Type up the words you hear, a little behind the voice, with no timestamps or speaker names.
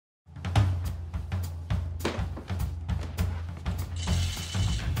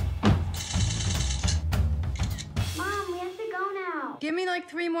Give me like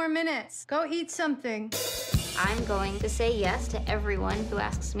 3 more minutes. Go eat something. I'm going to say yes to everyone who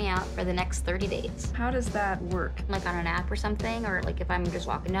asks me out for the next 30 days. How does that work? Like on an app or something, or like if I'm just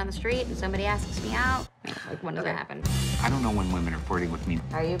walking down the street and somebody asks me out, like when does that happen? I don't know when women are flirting with me.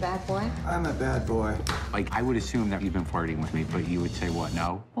 Are you a bad boy? I'm a bad boy. Like, I would assume that you've been flirting with me, but you would say what,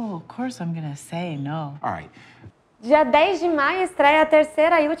 no? Oh, of course I'm gonna say no. All right. Dia 10 de maio estreia a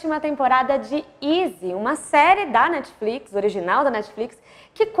terceira e última temporada de Easy, uma série da Netflix, original da Netflix,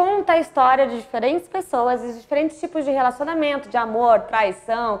 que conta a história de diferentes pessoas e diferentes tipos de relacionamento, de amor,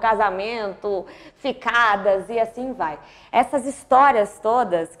 traição, casamento, ficadas e assim vai. Essas histórias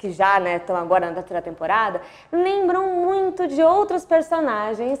todas, que já estão agora na terceira temporada, lembram muito de outros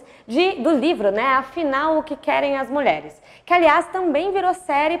personagens do livro, Afinal, o que querem as mulheres, que aliás também virou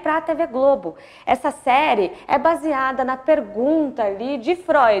série para a TV Globo. Essa série é baseada na pergunta ali de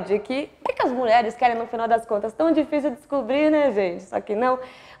Freud, que o que as mulheres querem no final das contas? Tão difícil de descobrir, né, gente? Só que não.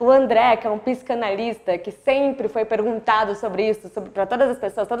 O André, que é um psicanalista, que sempre foi perguntado sobre isso, para todas as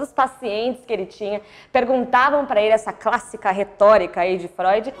pessoas, todos os pacientes que ele tinha, perguntavam para ele essa clássica retórica aí de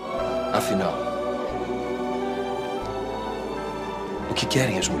Freud. Afinal, o que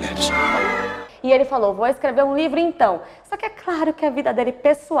querem as mulheres? E ele falou, vou escrever um livro então. Só que é claro que a vida dele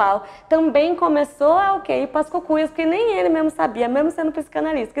pessoal também começou a ir para as cucuias, porque nem ele mesmo sabia, mesmo sendo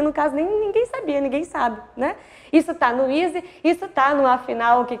psicanalista, que no caso ninguém sabia, ninguém sabe, né? Isso tá no Easy, isso tá no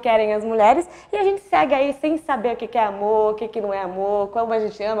Afinal, o que querem as mulheres, e a gente segue aí sem saber o que é amor, o que não é amor, como a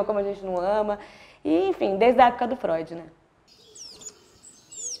gente ama, como a gente não ama, e enfim, desde a época do Freud, né?